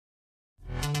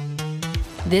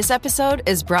This episode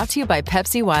is brought to you by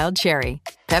Pepsi Wild Cherry.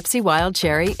 Pepsi Wild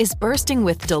Cherry is bursting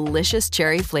with delicious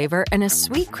cherry flavor and a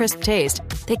sweet, crisp taste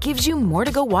that gives you more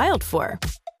to go wild for.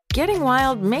 Getting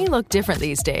wild may look different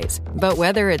these days, but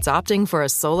whether it's opting for a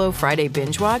solo Friday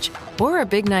binge watch or a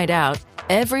big night out,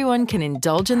 everyone can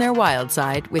indulge in their wild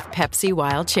side with Pepsi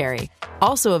Wild Cherry.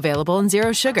 Also available in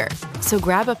Zero Sugar. So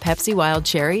grab a Pepsi Wild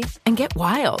Cherry and get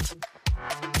wild.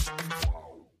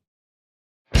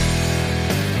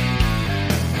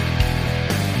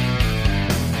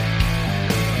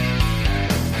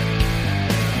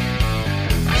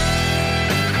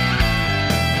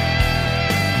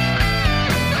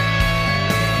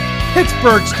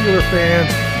 Pittsburgh Steelers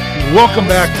fans, welcome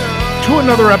back to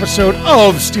another episode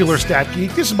of Steelers Stat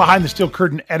Geek. This is Behind the Steel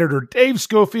Curtain editor Dave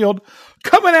Schofield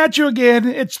coming at you again.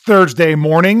 It's Thursday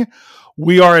morning.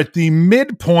 We are at the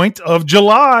midpoint of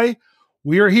July.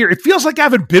 We are here. It feels like I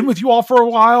haven't been with you all for a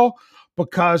while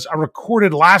because I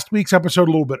recorded last week's episode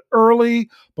a little bit early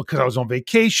because I was on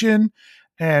vacation.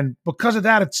 And because of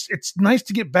that, it's nice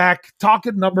to get back,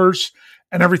 talking numbers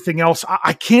and everything else.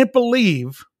 I can't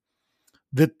believe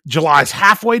that July's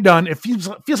halfway done. It feels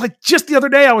like just the other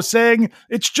day I was saying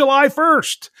it's July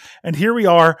 1st. And here we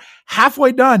are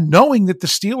halfway done, knowing that the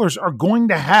Steelers are going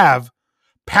to have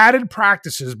padded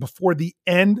practices before the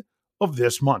end of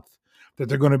this month, that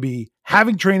they're going to be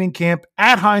having training camp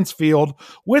at Heinz Field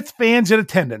with fans in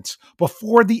attendance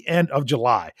before the end of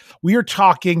July. We are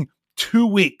talking 2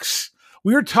 weeks.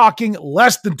 We are talking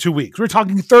less than 2 weeks. We're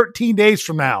talking 13 days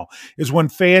from now is when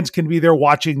fans can be there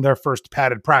watching their first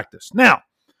padded practice. Now,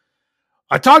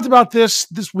 I talked about this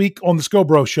week on the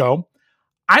Scobro Show.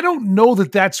 I don't know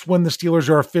that that's when the Steelers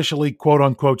are officially, quote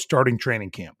unquote, starting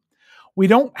training camp. We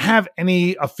don't have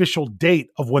any official date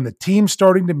of when the team's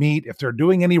starting to meet, if they're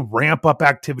doing any ramp up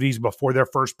activities before their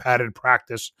first padded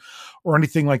practice or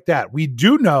anything like that. We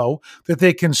do know that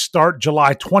they can start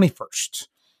July 21st.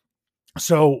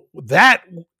 So that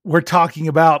we're talking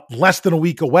about less than a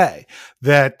week away,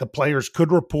 that the players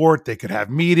could report, they could have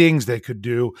meetings, they could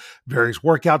do various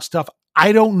workout stuff.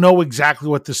 I don't know exactly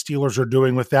what the Steelers are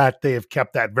doing with that. They have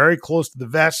kept that very close to the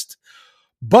vest,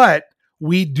 but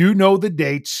we do know the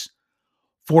dates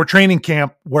for training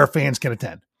camp where fans can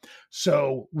attend.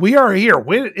 So we are here.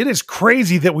 It is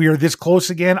crazy that we are this close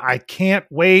again. I can't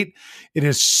wait. It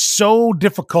is so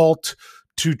difficult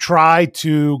to try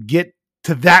to get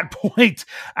to that point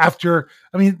after,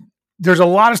 there's a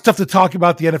lot of stuff to talk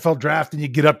about the NFL draft and you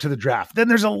get up to the draft. Then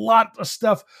there's a lot of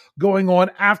stuff going on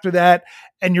after that.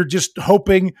 And you're just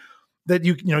hoping that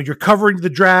you're covering the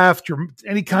draft,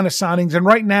 any kind of signings. And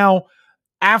right now,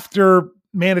 after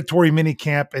mandatory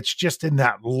minicamp, it's just in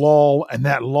that lull, and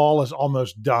that lull is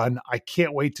almost done. I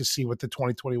can't wait to see what the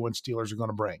 2021 Steelers are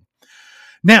going to bring.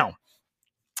 Now,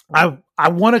 I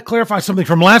want to clarify something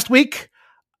from last week.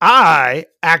 I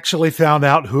actually found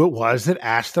out who it was that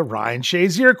asked the Ryan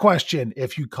Shazier question.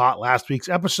 If you caught last week's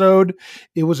episode,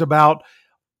 it was about,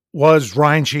 was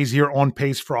Ryan Shazier on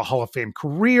pace for a Hall of Fame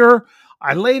career?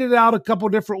 I laid it out a couple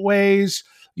different ways,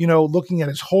 looking at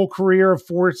his whole career of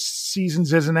 4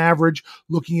 seasons as an average,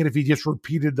 looking at if he just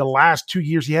repeated the last 2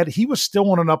 years he was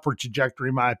still on an upward trajectory,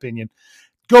 in my opinion.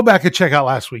 Go back and check out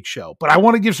last week's show. But I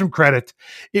want to give some credit.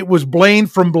 It was Blaine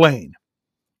from Blaine.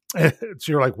 So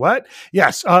you're like, what?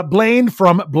 Yes. Blaine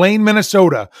from Blaine,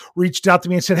 Minnesota reached out to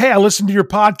me and said, hey, I listened to your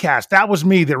podcast. That was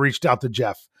me that reached out to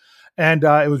Jeff. And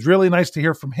it was really nice to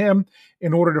hear from him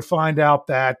in order to find out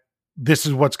that this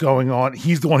is what's going on.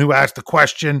 He's the one who asked the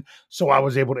question, so I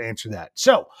was able to answer that.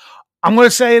 So I'm going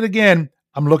to say it again.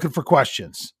 I'm looking for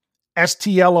questions.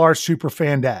 STLR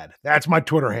Superfandad. That's my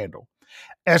Twitter handle.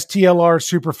 STLR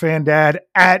Superfandad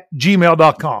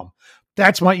 @gmail.com.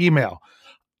 That's my email.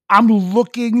 I'm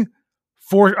looking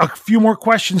for a few more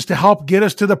questions to help get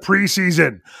us to the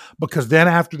preseason, because then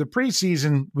after the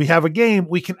preseason, we have a game.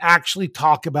 We can actually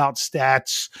talk about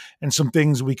stats and some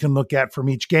things we can look at from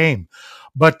each game.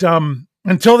 But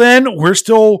until then, we're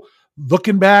still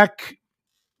looking back,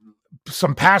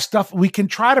 some past stuff. We can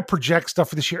try to project stuff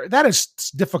for this year. That is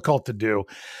difficult to do.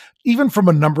 Even from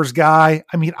a numbers guy,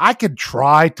 I could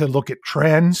try to look at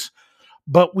trends,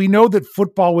 but we know that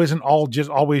football isn't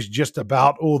always just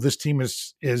about, this team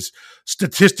is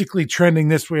statistically trending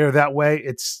this way or that way.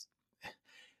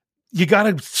 You got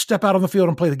to step out on the field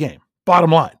and play the game,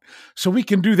 bottom line. So we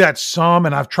can do that some,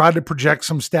 and I've tried to project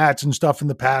some stats and stuff in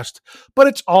the past, but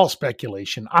it's all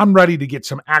speculation. I'm ready to get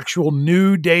some actual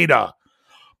new data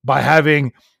by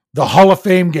having the Hall of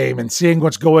Fame game and seeing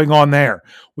what's going on there,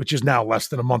 which is now less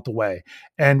than a month away,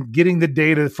 and getting the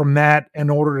data from that in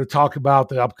order to talk about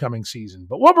the upcoming season.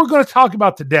 But what we're going to talk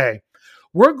about today,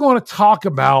 we're going to talk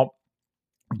about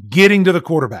getting to the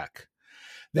quarterback.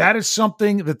 That is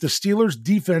something that the Steelers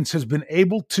defense has been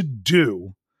able to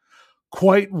do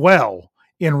quite well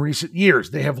in recent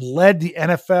years. They have led the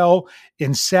NFL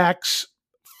in sacks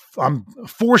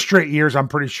 4 straight years, I'm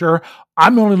pretty sure.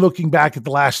 I'm only looking back at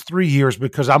the last 3 years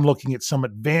because I'm looking at some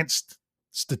advanced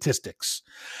statistics.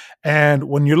 And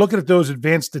when you're looking at those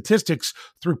advanced statistics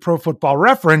through Pro Football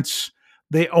Reference,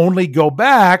 they only go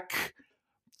back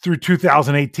through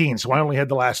 2018. So I only had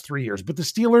the last 3 years. But the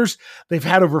Steelers, they've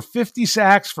had over 50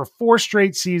 sacks for 4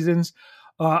 straight seasons.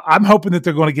 I'm hoping that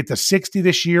they're going to get to 60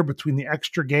 this year between the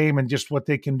extra game and just what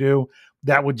they can do.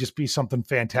 That would just be something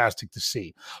fantastic to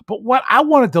see. But what I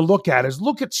wanted to look at is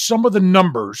look at some of the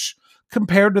numbers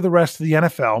compared to the rest of the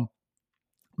NFL,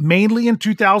 mainly in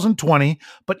 2020,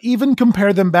 but even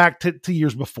compare them back to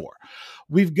years before.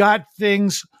 We've got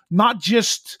things, not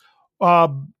just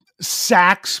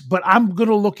sacks, but I'm going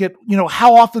to look at,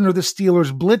 how often are the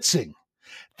Steelers blitzing?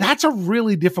 That's a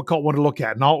really difficult one to look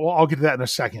at, and I'll get to that in a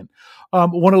second. I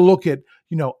want to look at,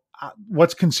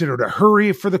 what's considered a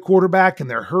hurry for the quarterback and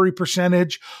their hurry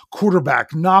percentage, quarterback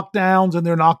knockdowns and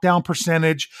their knockdown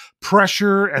percentage,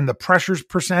 pressure and the pressures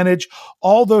percentage,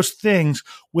 all those things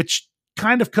which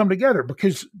kind of come together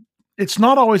because it's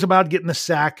not always about getting the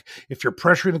sack. If you're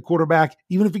pressuring the quarterback,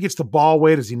 even if he gets the ball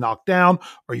away, does he knock down?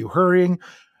 Are you hurrying?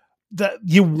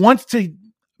 You want to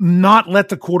not let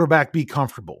the quarterback be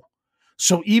comfortable.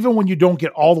 So even when you don't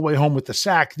get all the way home with the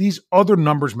sack, these other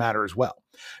numbers matter as well.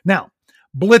 Now,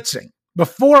 blitzing.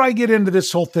 Before I get into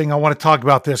this whole thing, I want to talk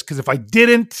about this because if I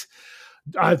didn't,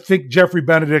 I think Jeffrey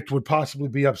Benedict would possibly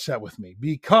be upset with me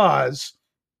because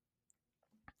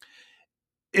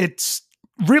it's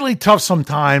really tough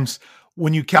sometimes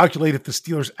when you calculate if the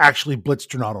Steelers actually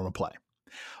blitzed or not on a play.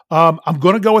 I'm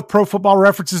going to go with Pro Football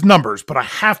Reference's numbers, but I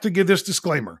have to give this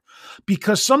disclaimer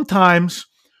because sometimes,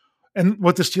 and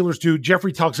what the Steelers do,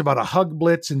 Jeffrey talks about a hug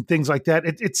blitz and things like that.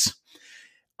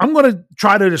 I'm going to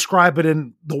try to describe it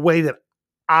in the way that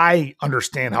I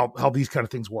understand how these kind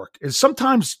of things work. Is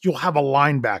sometimes you'll have a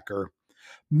linebacker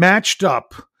matched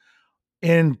up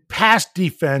in pass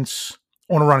defense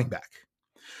on a running back.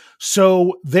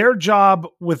 So their job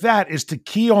with that is to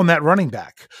key on that running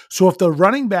back. So if the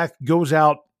running back goes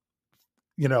out,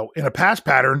 in a pass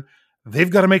pattern, they've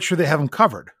got to make sure they have him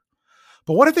covered.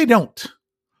 But what if they don't?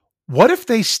 What if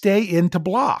they stay in to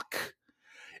block?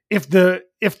 If the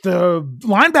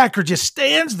linebacker just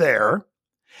stands there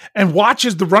and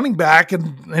watches the running back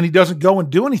and he doesn't go and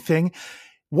do anything,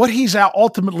 what he's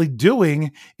ultimately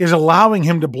doing is allowing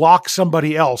him to block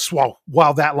somebody else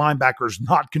while that linebacker is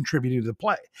not contributing to the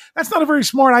play. That's not a very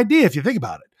smart idea if you think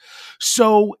about it.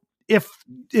 So if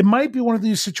it might be one of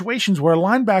these situations where a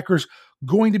linebacker's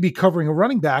going to be covering a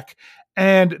running back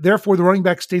and therefore the running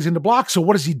back stays in the block. So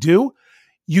what does he do?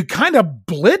 You kind of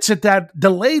blitz at that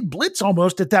delayed blitz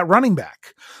almost at that running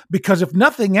back, because if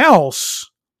nothing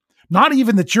else, not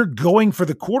even that you're going for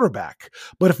the quarterback,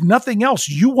 but if nothing else,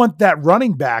 you want that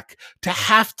running back to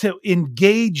have to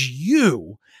engage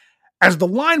you as the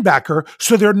linebacker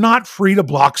so they're not free to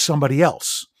block somebody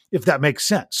else, if that makes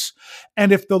sense.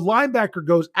 And if the linebacker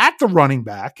goes at the running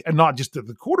back and not just at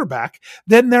the quarterback,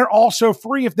 then they're also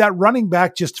free. If that running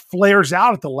back just flares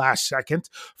out at the last second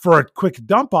for a quick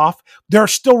dump off, they're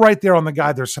still right there on the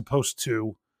guy they're supposed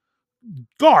to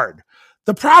guard.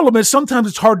 The problem is sometimes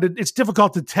it's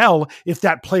difficult to tell if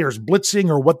that player's blitzing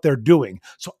or what they're doing.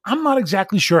 So I'm not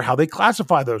exactly sure how they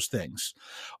classify those things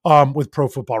with Pro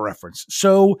Football Reference.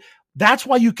 So that's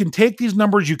why you can take these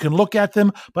numbers, you can look at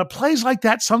them, but plays like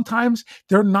that, sometimes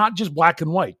they're not just black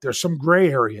and white. There's some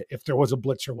gray area if there was a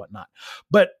blitz or whatnot.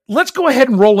 But let's go ahead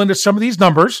and roll into some of these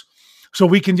numbers so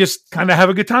we can just kind of have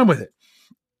a good time with it.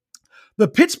 The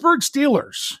Pittsburgh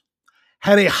Steelers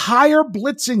had a higher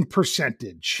blitzing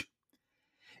percentage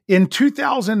in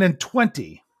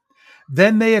 2020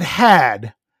 than they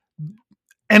had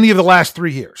any of the last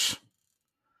 3 years.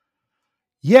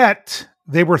 Yet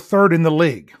they were third in the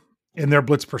league in their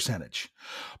blitz percentage.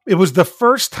 It was the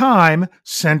first time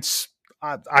since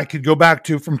I could go back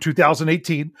to from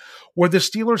 2018 where the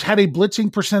Steelers had a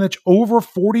blitzing percentage over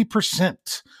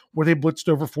 40%, where they blitzed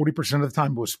over 40% of the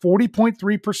time. It was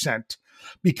 40.3%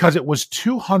 because it was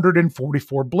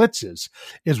 244 blitzes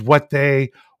is what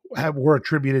they were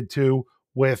attributed to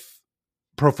with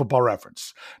Pro Football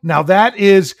Reference. Now that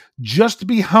is just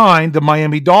behind the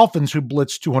Miami Dolphins, who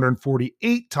blitzed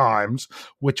 248 times,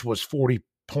 which was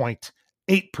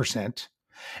 40.8%,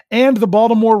 and the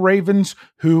Baltimore Ravens,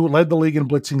 who led the league in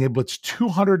blitzing. They blitzed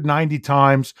 290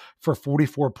 times for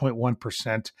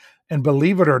 44.1%. And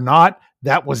believe it or not,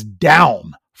 that was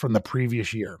down from the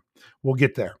previous year. We'll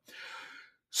get there.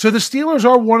 So the Steelers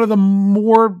are one of the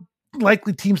more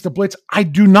likely teams to blitz. I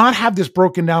do not have this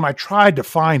broken down. I tried to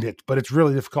find it, but it's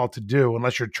really difficult to do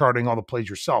unless you're charting all the plays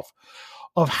yourself,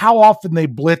 of how often they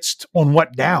blitzed on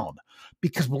what down.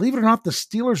 Because believe it or not, the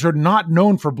Steelers are not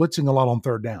known for blitzing a lot on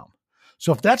third down.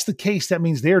 So if that's the case, that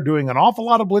means they're doing an awful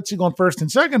lot of blitzing on first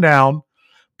and second down,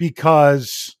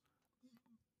 because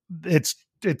it's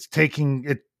taking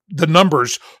it the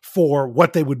numbers for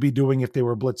what they would be doing if they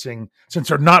were blitzing, since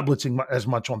they're not blitzing as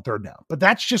much on third down. But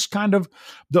that's just kind of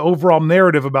the overall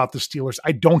narrative about the Steelers.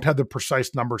 I don't have the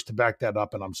precise numbers to back that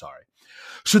up, and I'm sorry.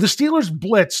 So the Steelers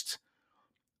blitzed,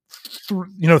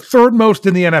 third most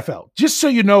in the NFL. Just so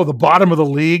you know, the bottom of the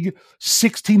league,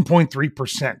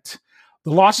 16.3%.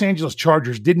 The Los Angeles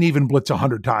Chargers didn't even blitz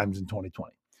 100 times in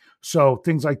 2020. So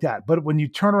things like that. But when you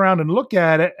turn around and look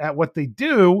at it, at what they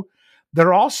do,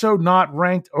 they're also not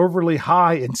ranked overly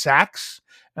high in sacks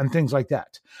and things like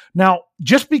that. Now,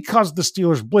 just because the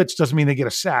Steelers blitz doesn't mean they get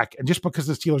a sack. And just because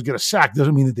the Steelers get a sack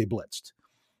doesn't mean that they blitzed.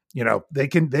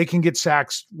 They can get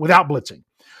sacks without blitzing.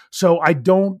 So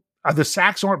the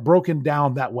sacks aren't broken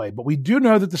down that way, but we do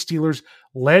know that the Steelers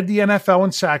led the NFL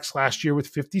in sacks last year with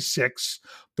 56.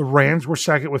 The Rams were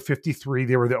second with 53.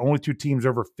 They were the only two teams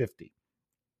over 50.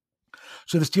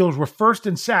 So the Steelers were first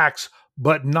in sacks,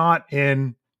 but not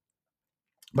in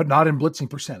blitzing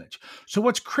percentage. So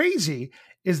what's crazy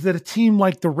is that a team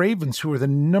like the Ravens, who are the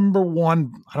number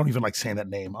one, I don't even like saying that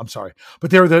name, I'm sorry,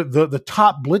 but they're the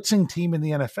top blitzing team in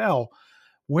the NFL,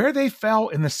 where they fell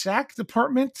in the sack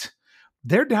department,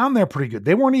 they're down there pretty good.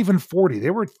 They weren't even 40. They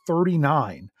were at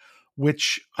 39,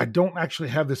 which I don't actually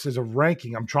have this as a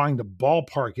ranking. I'm trying to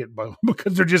ballpark it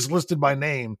because they're just listed by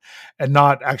name and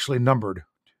not actually numbered.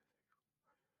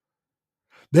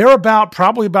 They're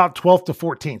probably about 12th to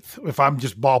 14th, if I'm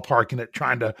just ballparking it,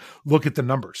 trying to look at the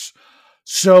numbers.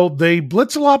 So they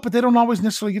blitz a lot, but they don't always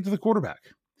necessarily get to the quarterback.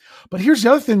 But here's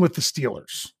the other thing with the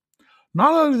Steelers.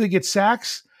 Not only do they get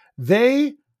sacks,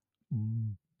 they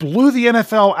blew the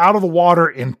NFL out of the water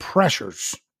in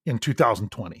pressures in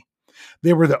 2020.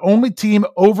 They were the only team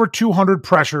over 200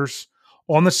 pressures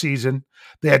on the season.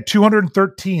 They had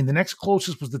 213. The next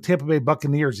closest was the Tampa Bay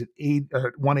Buccaneers at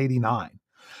 189.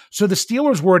 So the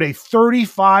Steelers were at a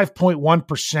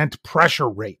 35.1% pressure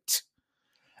rate.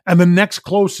 And the next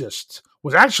closest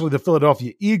was actually the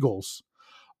Philadelphia Eagles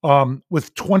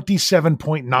with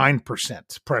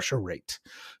 27.9% pressure rate.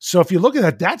 So if you look at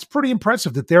that, that's pretty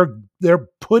impressive that they're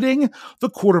putting the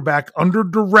quarterback under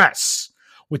duress,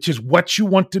 which is what you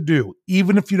want to do.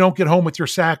 Even if you don't get home with your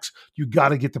sacks, you got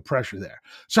to get the pressure there.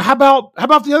 So how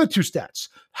about the other two stats?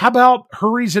 How about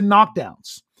hurries and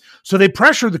knockdowns? So they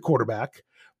pressured the quarterback.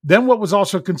 Then what was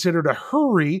also considered a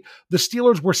hurry, the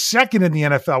Steelers were second in the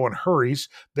NFL in hurries.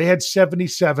 They had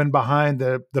 77 behind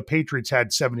the Patriots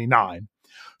had 79.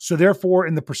 So therefore,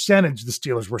 in the percentage, the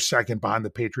Steelers were second behind the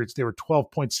Patriots. They were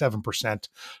 12.7%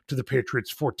 to the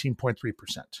Patriots,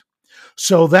 14.3%.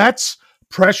 So that's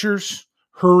pressures,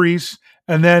 hurries,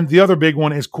 and then the other big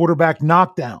one is quarterback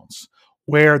knockdowns,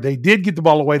 where they did get the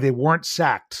ball away. They weren't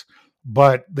sacked,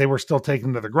 but they were still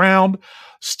taken to the ground.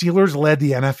 Steelers led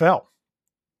the NFL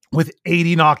with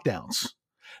 80 knockdowns.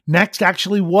 Next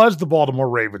actually was the Baltimore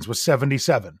Ravens with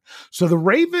 77. So the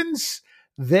Ravens,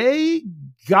 they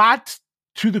got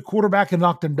to the quarterback and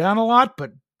knocked him down a lot,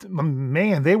 but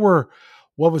man, they were,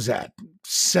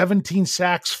 17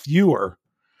 sacks fewer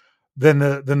than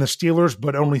the Steelers,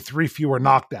 but only 3 fewer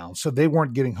knockdowns. So they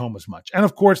weren't getting home as much. And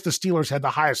of course, the Steelers had the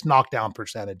highest knockdown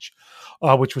percentage,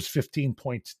 which was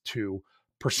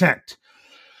 15.2%.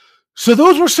 So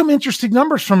those were some interesting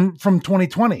numbers from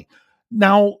 2020.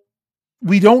 Now,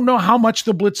 we don't know how much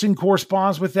the blitzing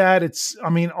corresponds with that.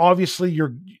 Obviously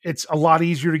it's a lot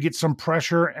easier to get some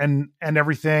pressure and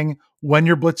everything when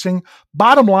you're blitzing.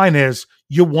 Bottom line is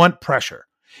you want pressure.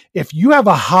 If you have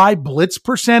a high blitz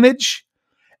percentage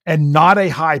and not a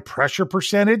high pressure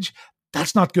percentage,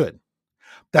 that's not good.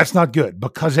 That's not good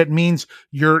because it means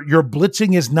your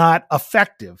blitzing is not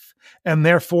effective, and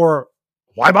therefore,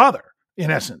 why bother? In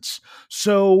essence.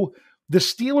 So the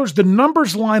Steelers, the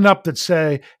numbers line up that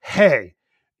say, hey,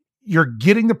 you're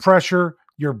getting the pressure,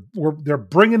 they're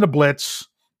bringing the blitz.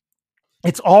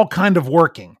 It's all kind of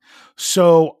working.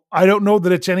 So I don't know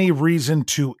that it's any reason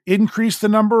to increase the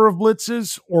number of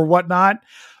blitzes or whatnot,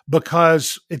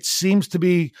 because it seems to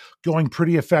be going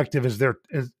pretty effective as they're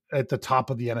at the top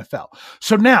of the NFL.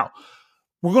 So now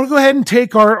we're going to go ahead and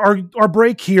take our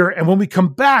break here. And when we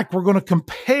come back, we're going to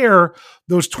compare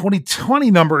those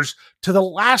 2020 numbers to the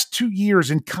last 2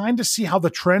 years and kind of see how the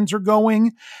trends are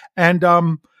going. And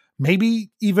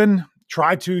maybe even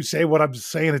try to say what I'm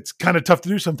saying. It's kind of tough to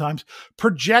do sometimes.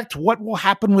 Project what will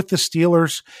happen with the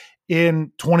Steelers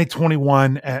in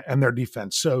 2021 and their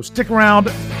defense. So stick around.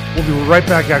 We'll be right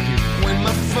back after you. When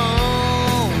my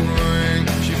phone rang,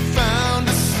 she found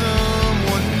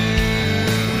someone new.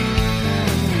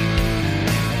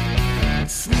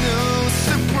 It's no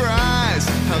surprise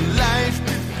how life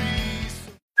could be.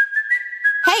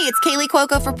 Hey, it's Kaylee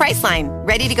Cuoco for Priceline.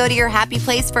 Ready to go to your happy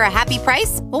place for a happy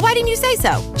price? Well, why didn't you say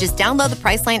so? Just download the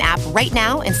Priceline app right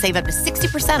now and save up to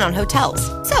 60% on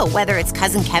hotels. So whether it's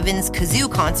Cousin Kevin's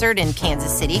Kazoo Concert in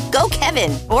Kansas City, go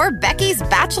Kevin, or Becky's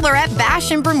Bachelorette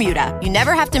Bash in Bermuda, you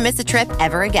never have to miss a trip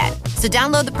ever again. So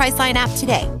download the Priceline app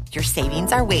today. Your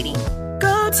savings are waiting.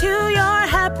 Go to your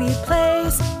happy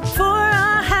place for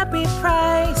a happy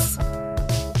price.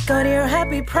 Go to your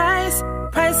happy price,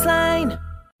 Priceline.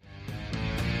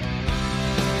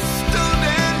 Stoned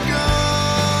and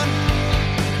gone.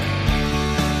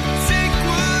 Take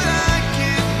what I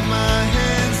get my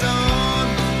hands on.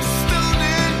 Stoned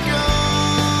and gone.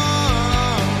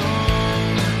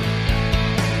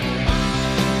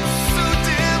 So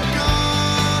damn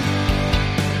gone.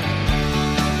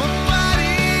 My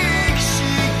body aches,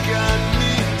 she got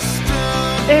me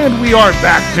stoned. And we are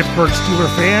back, Pittsburgh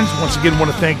Steelers fans. Once again,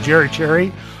 want to thank Jerry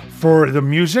Cherry for the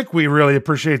music. We really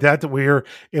appreciate that we are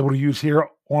able to use here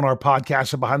on our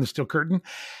podcast of Behind the Steel Curtain.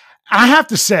 I have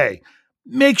to say,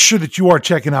 make sure that you are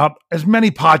checking out as many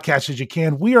podcasts as you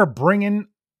can. We are bringing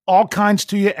all kinds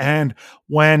to you. And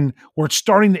when we're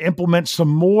starting to implement some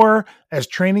more as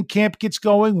training camp gets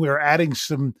going, we're adding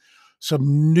some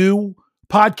new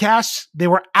podcasts. They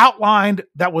were outlined.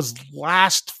 That was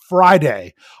last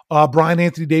Friday. Brian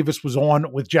Anthony Davis was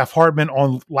on with Jeff Hartman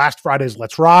on last Friday's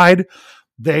Let's Ride.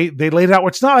 They laid it out.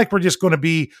 It's not like we're just going to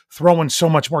be throwing so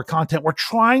much more content. We're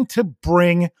trying to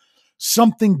bring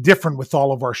something different with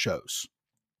all of our shows.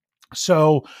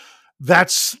 So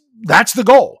that's the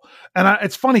goal. And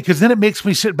it's funny because then it makes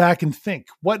me sit back and think,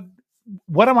 what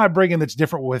am I bringing that's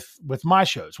different with my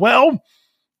shows? Well,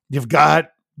 you've got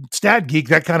Stat Geek.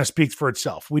 That kind of speaks for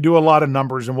itself. We do a lot of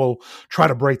numbers and we'll try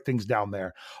to break things down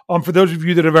there. For those of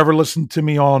you that have ever listened to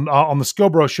me on the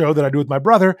Scobro show that I do with my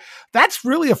brother, that's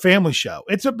really a family show.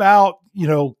 It's about,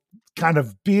 kind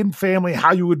of being family,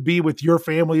 how you would be with your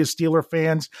family as Steeler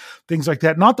fans, things like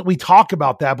that. Not that we talk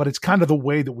about that, but it's kind of the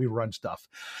way that we run stuff.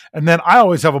 And then I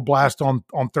always have a blast on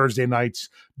Thursday nights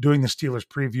doing the Steelers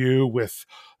preview with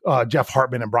Jeff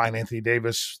Hartman and Brian Anthony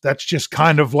Davis. That's just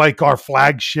kind of like our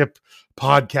flagship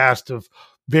podcast of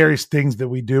various things that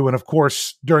we do. And of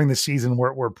course, during the season,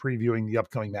 we're previewing the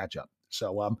upcoming matchup.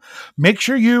 So make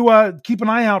sure you keep an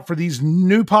eye out for these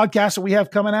new podcasts that we have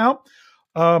coming out.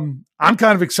 I'm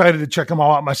kind of excited to check them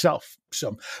all out myself.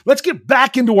 So let's get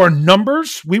back into our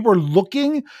numbers. We were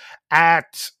looking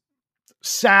at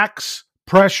sacks,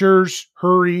 pressures,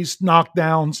 hurries,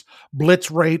 knockdowns,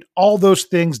 blitz rate, all those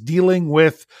things dealing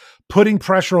with putting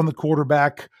pressure on the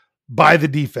quarterback by the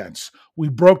defense. We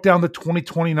broke down the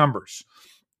 2020 numbers.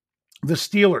 The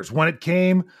Steelers, when it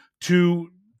came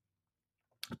to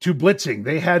blitzing,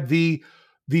 they had the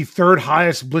third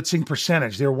highest blitzing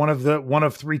percentage. They're one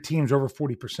of three teams over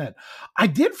 40%. I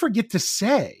did forget to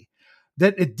say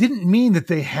that it didn't mean that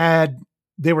they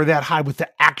were that high with the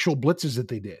actual blitzes that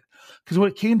they did. Because when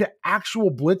it came to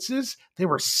actual blitzes, they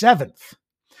were seventh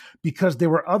because there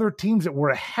were other teams that were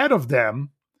ahead of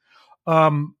them,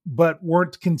 but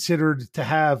weren't considered to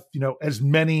have, as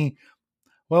many.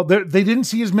 Well, they didn't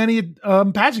see as many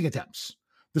passing attempts.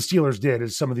 The Steelers did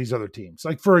as some of these other teams.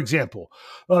 Like, for example,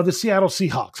 the Seattle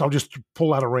Seahawks. I'll just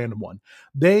pull out a random one.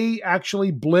 They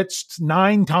actually blitzed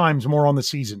 9 times more on the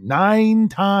season. 9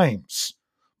 times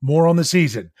more on the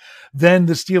season than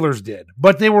the Steelers did.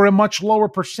 But they were a much lower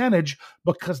percentage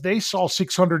because they saw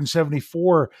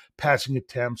 674 passing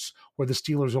attempts, where the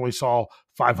Steelers only saw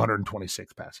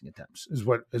 526 passing attempts, is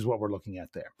what we're looking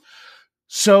at there.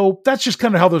 So that's just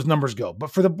kind of how those numbers go.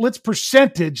 But for the blitz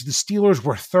percentage, the Steelers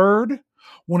were third.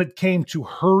 When it came to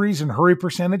hurries and hurry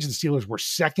percentage, the Steelers were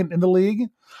second in the league.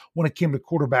 When it came to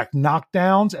quarterback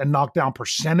knockdowns and knockdown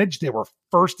percentage, they were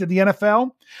first in the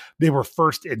NFL. They were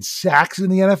first in sacks in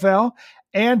the NFL.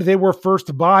 And they were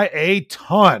first by a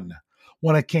ton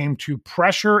when it came to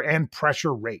pressure and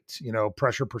pressure rate,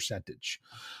 pressure percentage.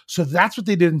 So that's what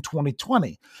they did in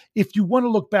 2020. If you want to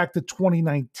look back to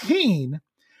 2019,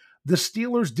 the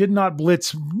Steelers did not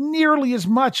blitz nearly as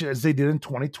much as they did in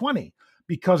 2020.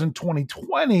 Because in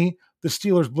 2020, the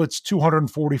Steelers blitzed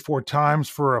 244 times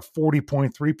for a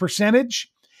 40.3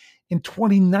 percentage. In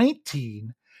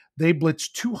 2019, they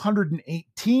blitzed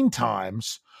 218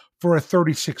 times for a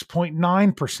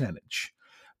 36.9 percentage.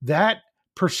 That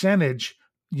percentage,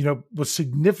 was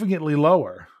significantly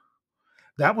lower.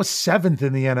 That was seventh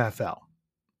in the NFL,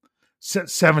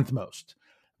 seventh most.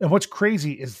 And what's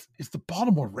crazy is the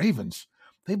Baltimore Ravens,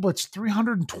 they blitzed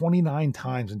 329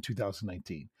 times in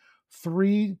 2019.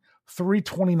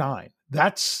 329.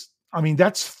 That's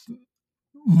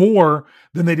more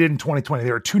than they did in 2020.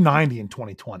 They were 290 in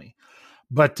 2020.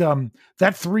 But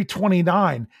that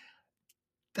 329,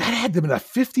 that had them at a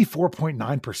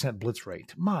 54.9% blitz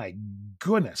rate. My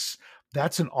goodness,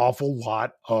 that's an awful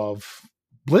lot of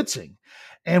blitzing.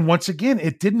 And once again,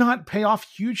 it did not pay off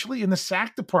hugely in the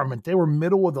sack department. They were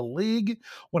middle of the league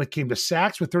when it came to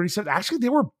sacks with 37. Actually, they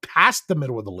were past the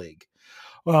middle of the league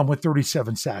with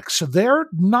 37 sacks. So they're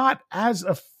not as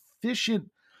efficient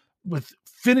with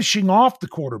finishing off the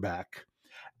quarterback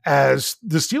as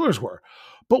the Steelers were.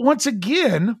 But once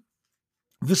again,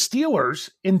 the Steelers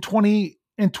in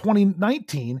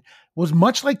 2019 was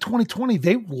much like 2020.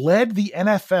 They led the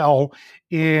NFL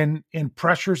in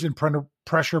pressures and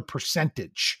pressure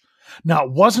percentage. Now,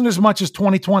 it wasn't as much as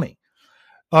 2020.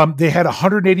 They had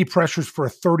 180 pressures for a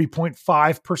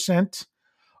 30.5%.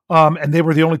 And they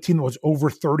were the only team that was over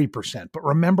 30%. But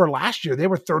remember last year, they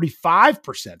were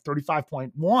 35%,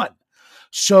 35.1.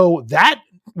 So that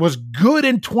was good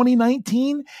in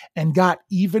 2019 and got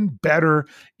even better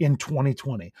in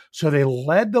 2020. So they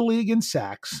led the league in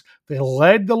sacks. They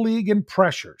led the league in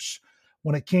pressures.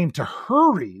 When it came to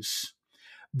hurries,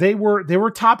 they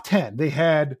were top 10. They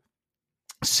had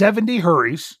 70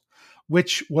 hurries,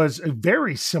 which was a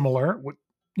very similar,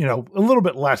 a little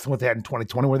bit less than what they had in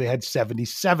 2020, where they had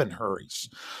 77 hurries.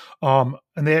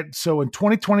 So in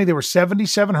 2020, they were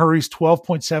 77 hurries,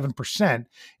 12.7%.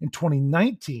 In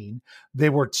 2019, they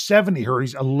were 70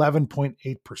 hurries,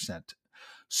 11.8%.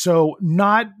 So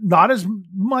not as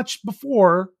much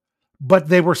before, but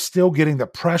they were still getting the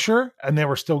pressure and they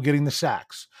were still getting the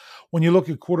sacks. When you look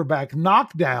at quarterback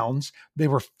knockdowns, they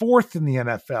were fourth in the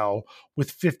NFL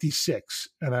with 56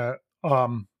 and a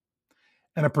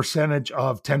percentage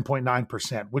of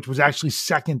 10.9%, which was actually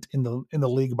second in the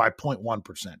league by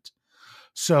 0.1%.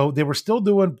 So they were still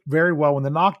doing very well in the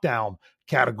knockdown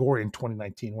category in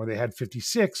 2019, where they had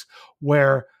 56,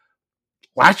 where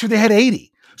last year they had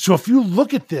 80. So if you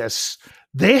look at this,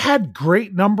 they had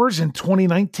great numbers in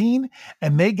 2019,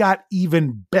 and they got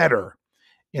even better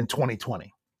in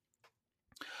 2020.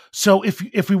 So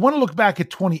if we want to look back at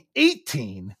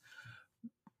 2018,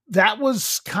 that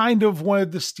was kind of one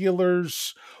of the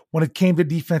Steelers, when it came to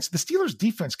defense, the Steelers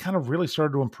defense kind of really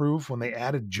started to improve when they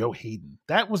added Joe Hayden.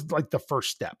 That was like the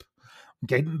first step.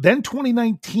 Okay. Then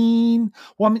 2019, it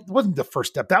wasn't the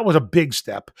first step. That was a big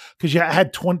step because you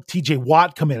had TJ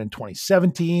Watt come in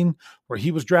 2017 where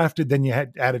he was drafted. Then you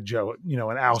had added Joe,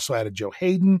 and also added Joe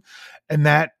Hayden. And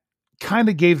that kind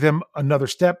of gave them another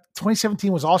step.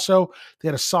 2017 was also, they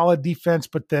had a solid defense,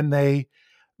 but then they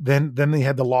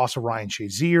had the loss of Ryan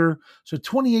Shazier. So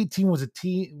 2018 was a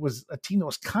team that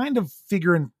was kind of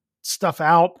figuring stuff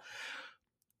out.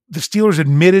 The Steelers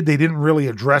admitted they didn't really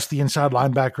address the inside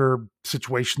linebacker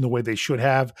situation the way they should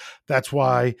have. That's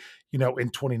why, in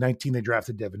 2019 they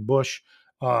drafted Devin Bush.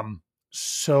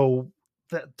 So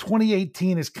that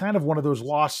 2018 is kind of one of those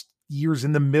lost years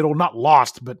in the middle. Not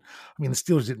lost, but the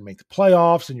Steelers didn't make the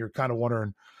playoffs, and you're kind of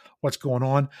wondering what's going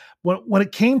on. When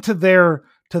it came to their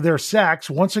sacks,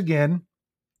 once again,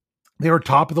 they were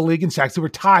top of the league in sacks. They were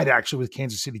tied actually with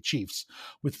Kansas City Chiefs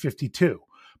with 52.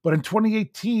 But in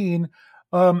 2018,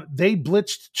 they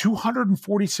blitzed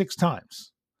 246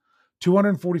 times,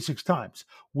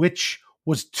 which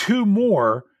was two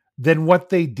more than what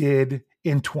they did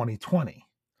in 2020.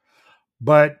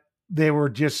 But they were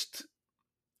just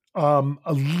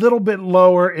a little bit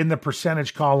lower in the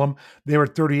percentage column. They were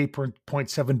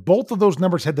 38.7. Both of those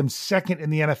numbers had them second in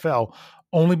the NFL,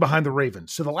 only behind the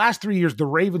Ravens. So the last 3 years, the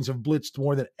Ravens have blitzed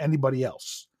more than anybody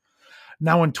else.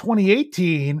 Now in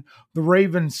 2018, the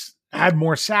Ravens had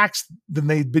more sacks than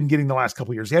they'd been getting the last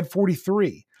couple of years. They had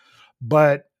 43,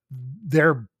 but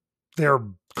their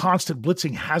constant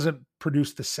blitzing hasn't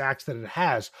produced the sacks that it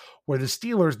has, where the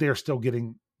Steelers, they're still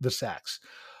getting the sacks.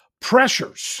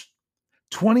 Pressures.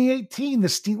 2018, the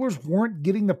Steelers weren't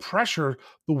getting the pressure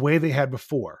the way they had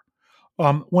before.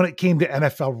 When it came to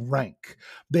NFL rank,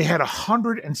 they had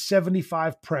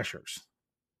 175 pressures,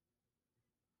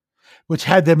 which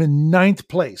had them in 9th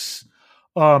place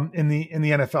in the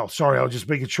NFL. Sorry, I was just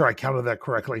making sure I counted that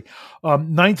correctly.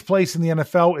 9th place in the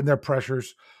NFL in their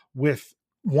pressures with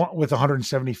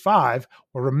 175.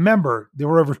 Well, remember, they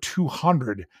were over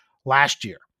 200 last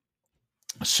year.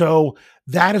 So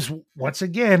that is, once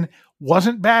again,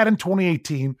 wasn't bad in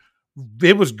 2018.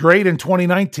 It was great in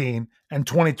 2019, and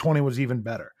 2020 was even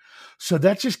better. So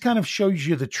that just kind of shows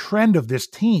you the trend of this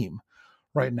team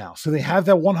right now. So they have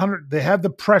that 100, they have the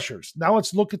pressures. Now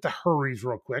let's look at the hurries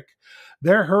real quick.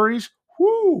 Their hurries,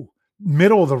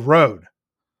 middle of the road.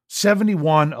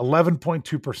 71,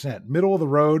 11.2%, middle of the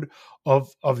road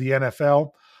of the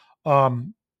NFL.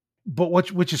 But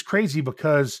which is crazy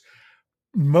because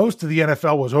most of the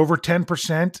NFL was over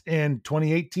 10% in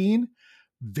 2018.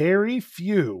 Very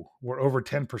few were over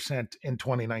 10% in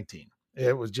 2019.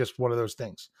 It was just one of those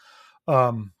things.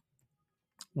 When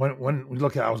we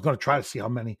look at, I was going to try to see how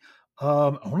many.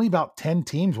 Only about 10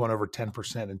 teams went over 10%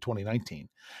 in 2019.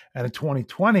 And in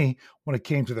 2020, when it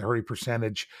came to the hurry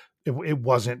percentage, it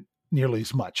wasn't nearly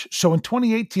as much. So in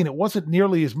 2018, it wasn't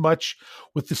nearly as much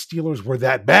with the Steelers were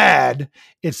that bad.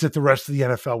 It's that the rest of the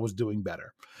NFL was doing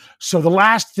better. So the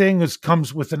last thing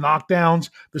comes with the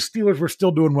knockdowns. The Steelers were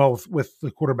still doing well with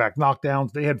the quarterback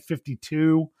knockdowns. They had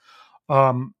 52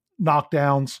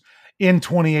 knockdowns in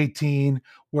 2018,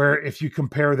 where if you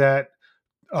compare that,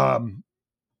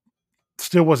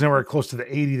 still wasn't anywhere close to the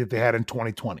 80 that they had in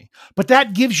 2020. But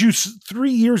that gives you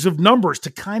 3 years of numbers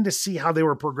to kind of see how they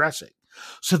were progressing.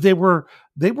 So they were,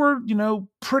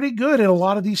 pretty good at a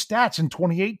lot of these stats in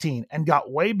 2018 and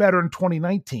got way better in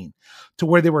 2019 to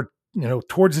where they were,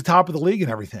 towards the top of the league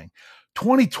and everything.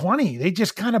 2020, they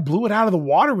just kind of blew it out of the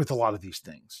water with a lot of these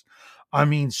things. I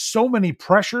mean, so many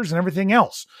pressures and everything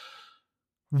else.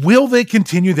 Will they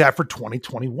continue that for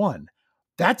 2021?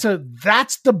 That's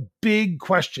the big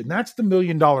question. That's the $1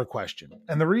 million question.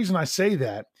 And the reason I say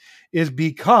that is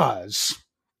because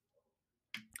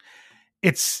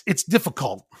it's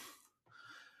difficult.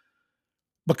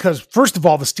 Because first of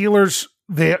all, the Steelers,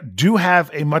 they do have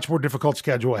a much more difficult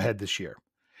schedule ahead this year.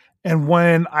 And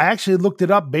when I actually looked it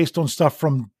up based on stuff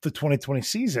from the 2020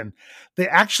 season, they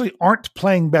actually aren't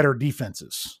playing better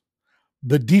defenses.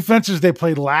 The defenses they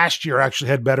played last year actually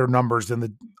had better numbers than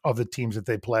the teams that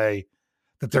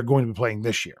they're going to be playing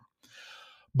this year.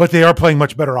 But they are playing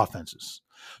much better offenses.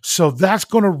 So that's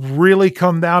going to really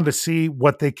come down to see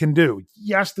what they can do.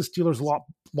 Yes, the Steelers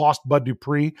lost Bud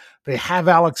Dupree. They have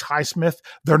Alex Highsmith.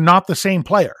 They're not the same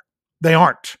player. They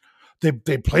aren't. They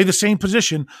play the same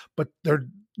position, but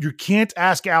you can't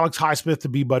ask Alex Highsmith to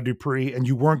be Bud Dupree, and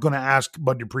you weren't going to ask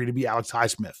Bud Dupree to be Alex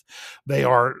Highsmith. They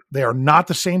are not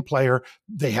the same player.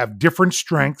 They have different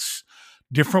strengths,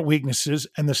 different weaknesses,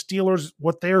 and the Steelers,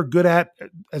 what they are good at,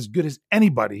 as good as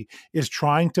anybody, is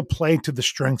trying to play to the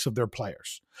strengths of their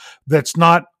players. That's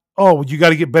not, you got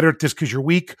to get better at this because you're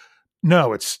weak.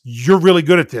 No, it's you're really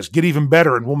good at this. Get even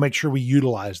better, and we'll make sure we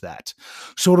utilize that.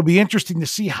 So it'll be interesting to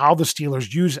see how the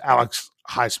Steelers use Alex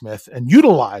Highsmith and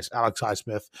utilize Alex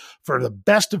Highsmith for the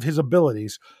best of his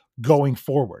abilities going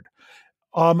forward.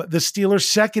 The Steelers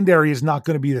secondary is not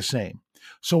going to be the same.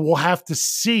 So we'll have to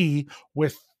see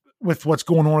with what's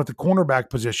going on at the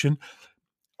cornerback position.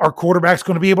 Our quarterback's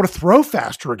going to be able to throw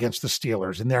faster against the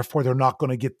Steelers, and therefore they're not going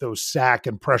to get those sack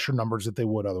and pressure numbers that they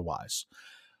would otherwise.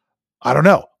 I don't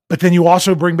know. But then you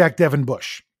also bring back Devin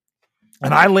Bush.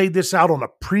 And I laid this out on a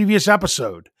previous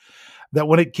episode that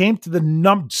when it came to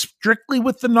the strictly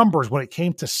with the numbers, when it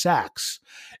came to sacks,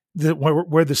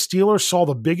 where the Steelers saw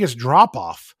the biggest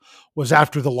drop-off was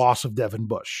after the loss of Devin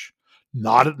Bush.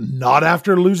 Not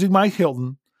after losing Mike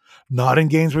Hilton, not in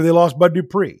games where they lost Bud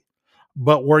Dupree,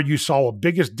 but where you saw a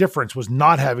biggest difference was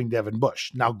not having Devin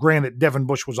Bush. Now, granted, Devin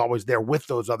Bush was always there with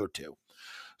those other two.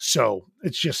 So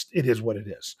it is what it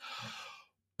is.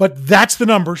 But that's the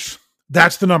numbers.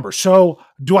 That's the numbers. So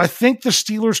do I think the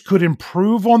Steelers could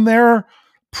improve on their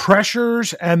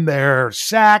pressures and their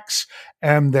sacks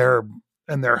and their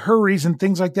hurries and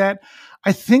things like that?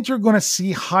 I think you're going to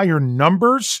see higher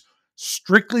numbers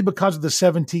strictly because of the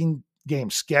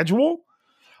 17-game schedule.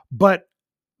 But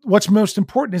what's most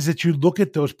important is that you look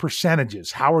at those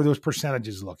percentages. How are those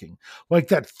percentages looking? Like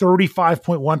that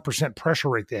 35.1% pressure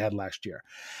rate they had last year.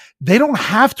 They don't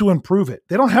have to improve it.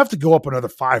 They don't have to go up another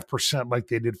 5% like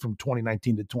they did from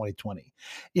 2019 to 2020.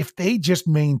 If they just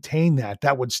maintain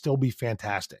that would still be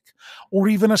fantastic. Or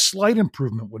even a slight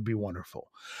improvement would be wonderful.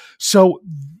 So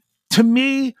to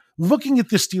me, looking at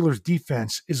the Steelers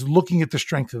defense is looking at the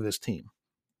strength of this team.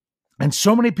 And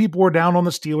so many people were down on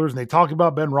the Steelers, and they talk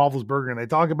about Ben Roethlisberger, and they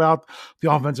talk about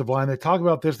the offensive line. They talk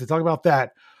about this, they talk about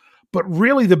that. But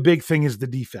really the big thing is the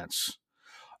defense.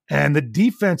 And the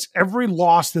defense, every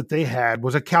loss that they had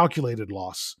was a calculated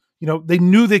loss. They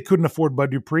knew they couldn't afford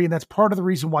Bud Dupree, and that's part of the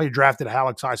reason why you drafted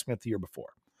Alex Highsmith the year before.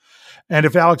 And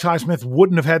if Alex Highsmith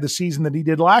wouldn't have had the season that he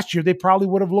did last year, they probably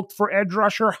would have looked for edge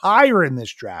rusher higher in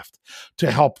this draft to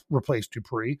help replace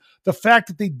Dupree. The fact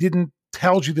that they didn't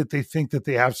tells you that they think that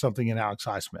they have something in Alex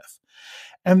Highsmith.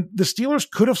 And the Steelers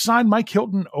could have signed Mike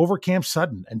Hilton over Cam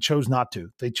Sutton and chose not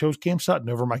to. They chose Cam Sutton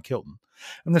over Mike Hilton.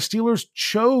 And the Steelers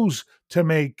chose to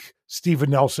make Steven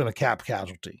Nelson a cap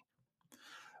casualty.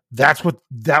 that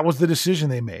was the decision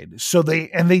they made. So they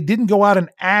didn't go out and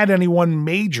add anyone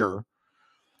major.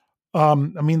 I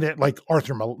mean, that like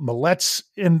Arthur Millett's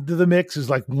into the mix is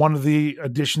like one of the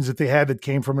additions that they had that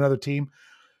came from another team.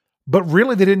 But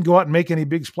really, they didn't go out and make any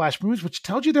big splash moves, which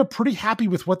tells you they're pretty happy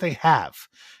with what they have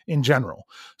in general.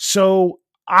 So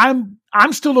I'm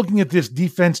still looking at this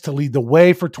defense to lead the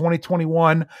way for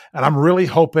 2021, and I'm really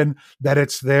hoping that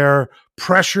it's their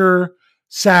pressure,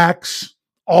 sacks,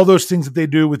 all those things that they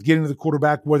do with getting to the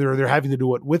quarterback, whether they're having to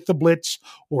do it with the blitz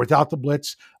or without the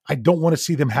blitz. I don't want to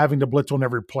see them having to blitz on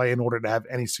every play in order to have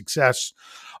any success.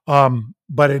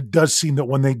 But it does seem that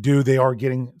when they do, they are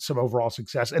getting some overall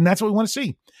success. And that's what we want to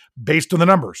see based on the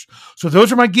numbers. So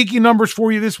those are my geeky numbers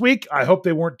for you this week. I hope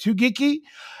they weren't too geeky.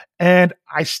 And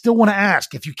I still want to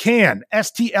ask, if you can,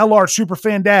 STLR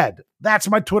Superfan Dad. That's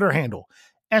my Twitter handle.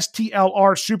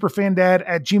 STLR Superfan Dad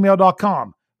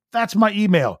 @gmail.com. That's my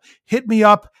email. Hit me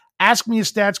up. Ask me a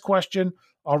stats question.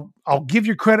 I'll give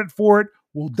you credit for it.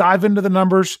 We'll dive into the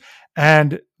numbers,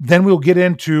 and then we'll get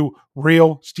into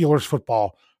real Steelers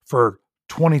football for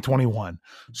 2021.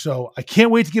 So I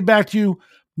can't wait to get back to you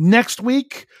next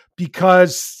week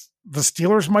because the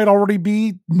Steelers might already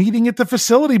be meeting at the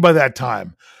facility by that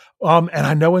time. And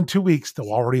I know in 2 weeks they'll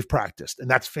already have practiced,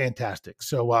 and that's fantastic.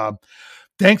 So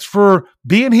thanks for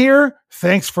being here.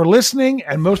 Thanks for listening.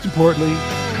 And most importantly,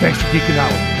 thanks for geeking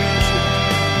out.